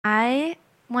I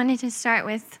wanted to start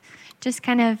with just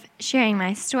kind of sharing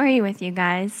my story with you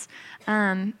guys.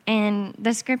 And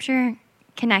the scripture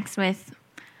connects with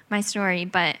my story,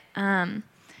 but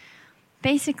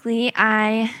basically,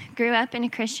 I grew up in a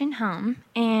Christian home,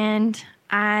 and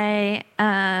I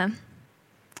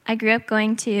grew up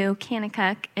going to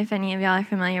Kanakuk, if any of y'all are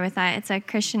familiar with that. It's a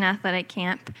Christian athletic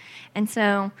camp. And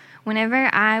so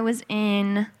whenever I was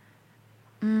in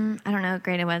I don't know what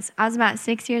grade it was. I was about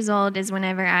 6 years old is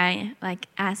whenever I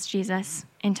asked Jesus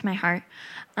into my heart.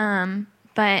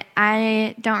 But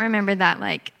I don't remember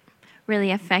that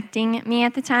really affecting me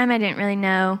at the time. I didn't really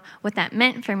know what that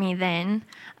meant for me then.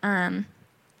 And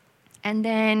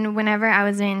then whenever I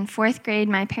was in 4th grade,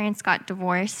 my parents got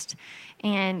divorced,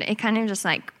 and it kind of just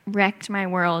wrecked my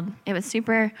world. It was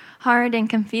super hard and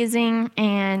confusing,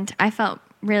 and I felt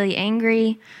really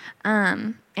angry.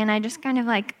 And I just kind of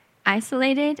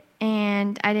isolated,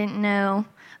 and I didn't know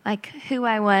who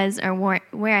I was or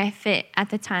where I fit at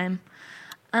the time.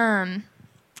 And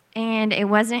it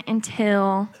wasn't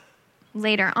until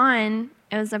later on,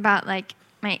 it was about my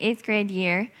 8th grade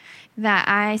year, that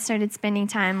I started spending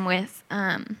time with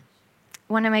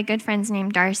one of my good friends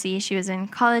named Darcy. She was in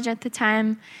college at the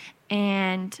time,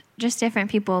 and just different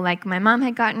people. My mom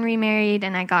had gotten remarried,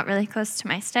 and I got really close to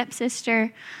my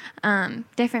stepsister.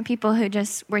 Different people who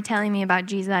just were telling me about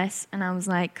Jesus, and I was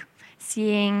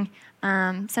seeing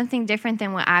something different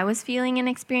than what I was feeling and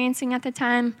experiencing at the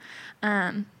time.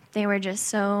 They were just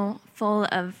so full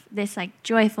of this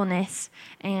joyfulness,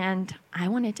 and I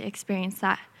wanted to experience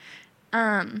that.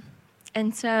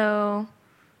 And so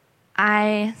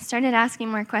I started asking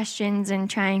more questions and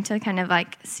trying to kind of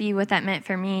see what that meant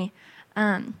for me.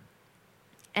 And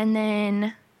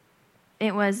then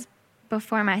it was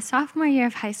before my sophomore year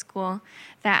of high school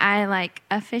that I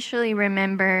officially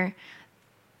remember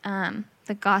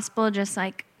the gospel just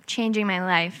changing my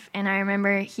life. And I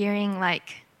remember hearing that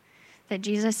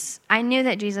Jesus, I knew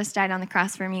that Jesus died on the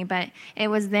cross for me, but it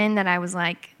was then that I was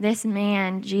this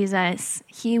man, Jesus,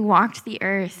 he walked the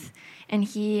earth, and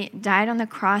he died on the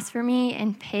cross for me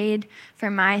and paid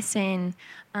for my sin.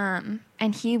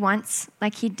 And he wants,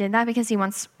 he did that because he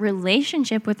wants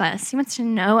relationship with us. He wants to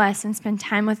know us and spend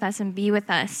time with us and be with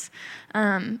us.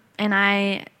 And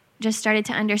I just started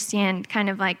to understand kind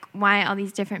of why all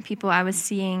these different people I was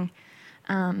seeing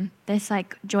this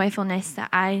joyfulness that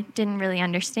I didn't really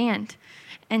understand.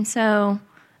 And so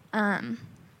now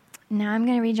I'm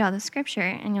going to read y'all the scripture,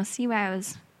 and you'll see why I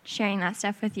was sharing that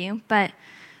stuff with you. But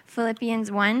Philippians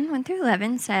 1 through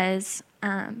 11 says,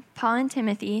 Paul and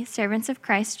Timothy, servants of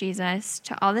Christ Jesus,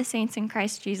 to all the saints in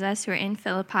Christ Jesus who are in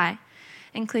Philippi,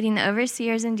 including the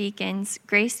overseers and deacons,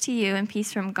 grace to you and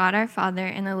peace from God our Father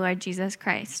and the Lord Jesus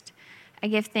Christ. I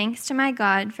give thanks to my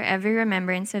God for every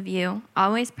remembrance of you,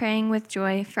 always praying with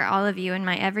joy for all of you in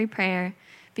my every prayer,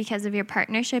 because of your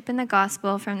partnership in the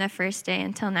gospel from the first day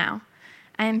until now.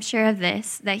 I am sure of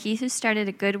this, that he who started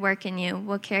a good work in you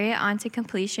will carry it on to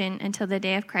completion until the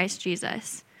day of Christ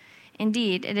Jesus.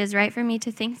 Indeed, it is right for me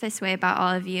to think this way about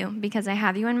all of you, because I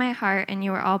have you in my heart, and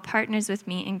you are all partners with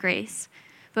me in grace,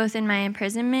 both in my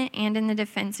imprisonment and in the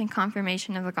defense and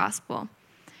confirmation of the gospel.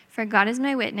 For God is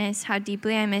my witness, how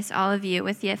deeply I miss all of you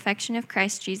with the affection of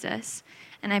Christ Jesus.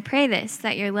 And I pray this,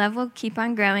 that your love will keep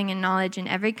on growing in knowledge and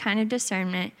every kind of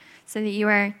discernment, so that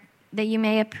you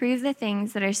may approve the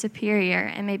things that are superior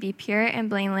and may be pure and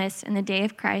blameless in the day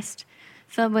of Christ,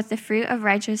 filled with the fruit of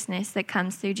righteousness that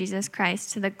comes through Jesus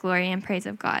Christ to the glory and praise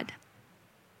of God.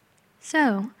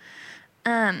 So,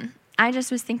 I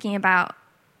just was thinking about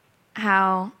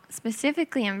how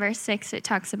specifically in verse 6 it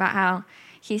talks about how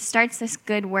he starts this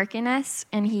good work in us,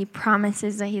 and he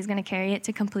promises that he's going to carry it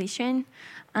to completion.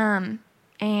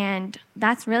 And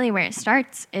that's really where it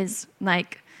starts, is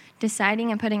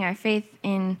deciding and putting our faith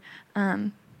in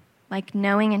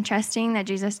knowing and trusting that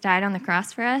Jesus died on the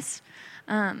cross for us.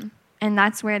 And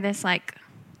that's where this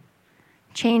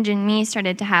change in me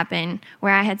started to happen,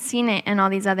 where I had seen it in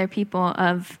all these other people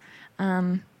of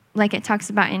it talks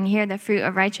about in here, the fruit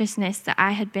of righteousness, that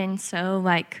I had been so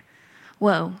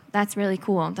whoa, that's really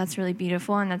cool, that's really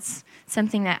beautiful, and that's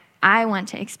something that I want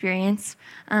to experience.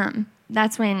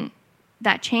 That's when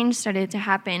that change started to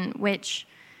happen, which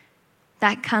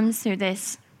that comes through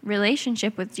this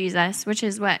relationship with Jesus, which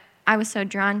is what I was so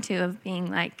drawn to, of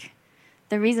being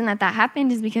the reason that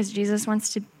happened is because Jesus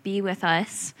wants to be with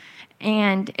us.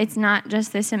 And it's not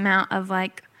just this amount of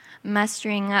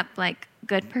mustering up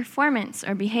good performance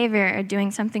or behavior or doing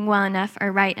something well enough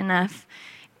or right enough.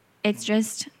 It's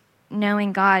just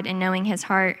knowing God and knowing his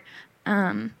heart.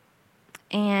 And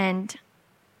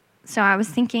so I was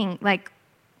thinking,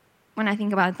 when I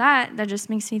think about that, that just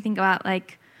makes me think about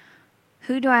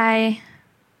who do I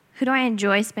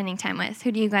enjoy spending time with?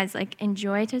 Who do you guys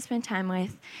enjoy to spend time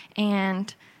with?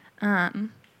 And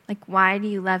why do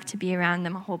you love to be around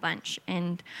them a whole bunch?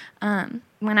 And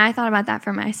when I thought about that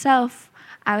for myself,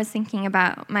 I was thinking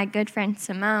about my good friend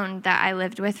Simone that I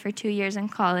lived with for 2 years in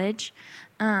college.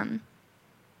 Her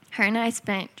and I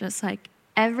spent just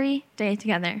every day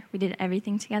together. We did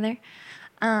everything together.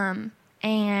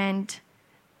 And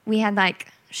we had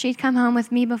she'd come home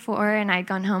with me before, and I'd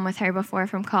gone home with her before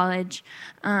from college.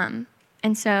 And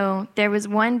so there was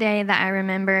one day that I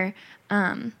remember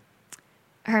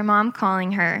her mom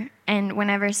calling her, and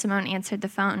whenever Simone answered the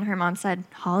phone, her mom said,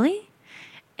 "Holly?"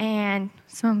 And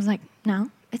Simone was like, "No,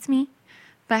 it's me."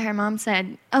 But her mom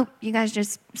said, "Oh, you guys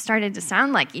just started to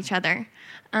sound like each other."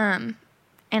 And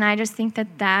I just think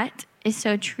that is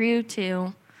so true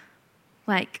to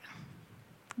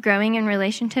growing in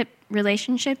relationship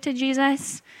to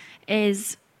Jesus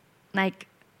is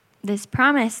this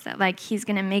promise that he's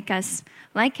going to make us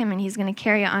like him, and he's going to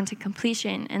carry it on to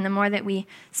completion. And the more that we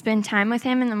spend time with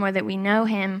him and the more that we know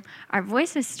him, our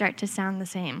voices start to sound the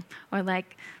same. Or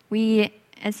it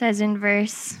says in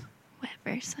what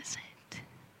verse is it?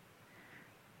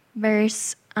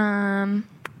 Verse 9,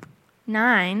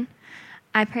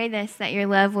 "I pray this, that your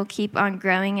love will keep on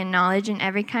growing in knowledge and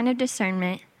every kind of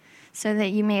discernment, so that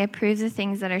you may approve the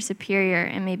things that are superior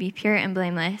and may be pure and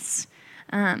blameless."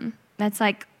 That's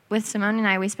with Simone and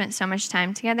I, we spent so much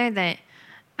time together that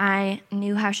I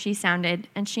knew how she sounded,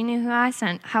 and she knew how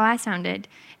I sounded,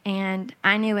 and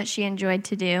I knew what she enjoyed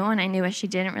to do, and I knew what she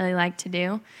didn't really like to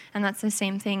do. And that's the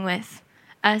same thing with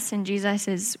us and Jesus,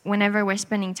 is whenever we're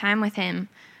spending time with him,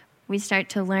 we start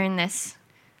to learn this.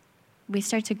 We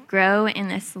start to grow in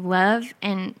this love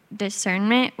and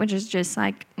discernment, which is just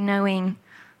knowing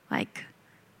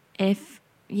if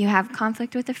you have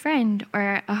conflict with a friend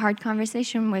or a hard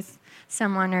conversation with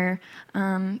someone, or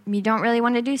you don't really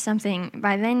want to do something,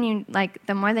 by then you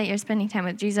the more that you're spending time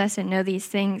with Jesus and know these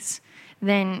things,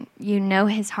 then you know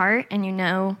his heart, and you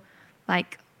know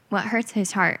what hurts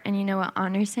his heart, and you know what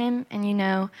honors him, and you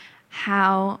know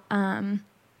how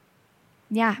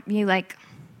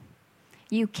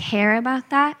you care about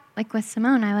that. With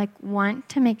Simone, I want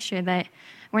to make sure that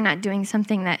we're not doing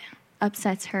something that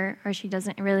upsets her or she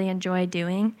doesn't really enjoy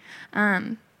doing.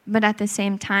 But at the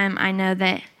same time, I know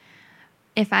that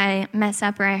if I mess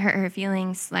up or I hurt her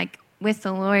feelings, with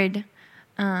the Lord,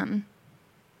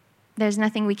 there's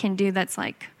nothing we can do that's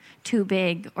too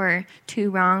big or too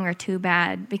wrong or too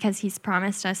bad, because he's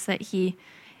promised us that he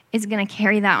is going to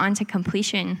carry that on to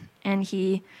completion. And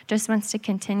he just wants to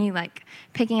continue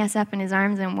picking us up in his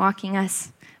arms and walking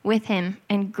us with him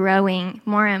and growing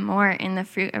more and more in the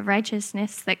fruit of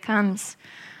righteousness that comes.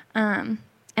 And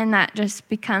that just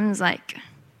becomes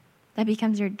that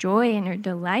becomes your joy and your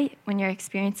delight when you're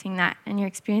experiencing that, and you're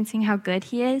experiencing how good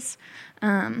he is.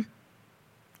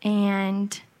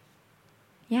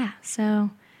 So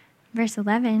verse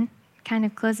 11 kind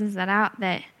of closes that out,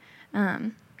 that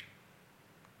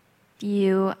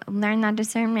you learn that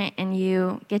discernment and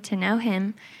you get to know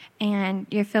him, and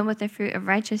you're filled with the fruit of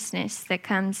righteousness that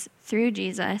comes through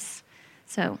Jesus.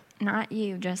 So not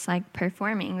you just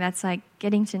performing, that's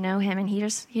getting to know him, and he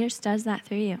just does that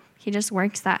through you. He just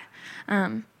works that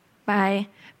by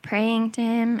praying to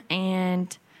him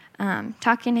and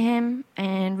talking to him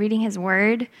and reading his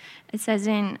word. It says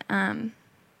in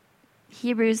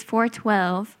Hebrews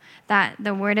 4:12 that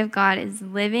the word of God is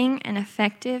living and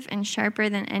effective and sharper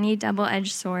than any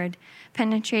double-edged sword,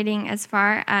 penetrating as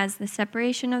far as the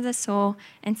separation of the soul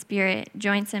and spirit,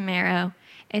 joints and marrow.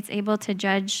 It's able to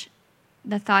judge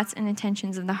the thoughts and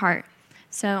intentions of the heart.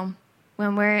 So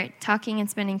when we're talking and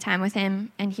spending time with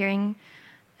him and hearing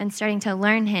and starting to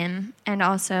learn him, and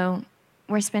also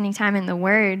we're spending time in the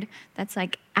word, that's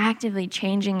actively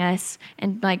changing us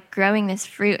and growing this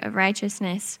fruit of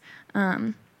righteousness.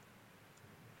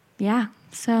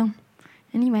 So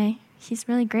anyway, he's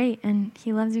really great, and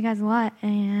he loves you guys a lot,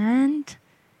 and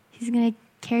he's going to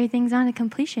carry things on to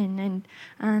completion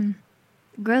and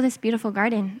grow this beautiful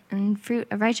garden and fruit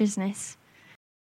of righteousness.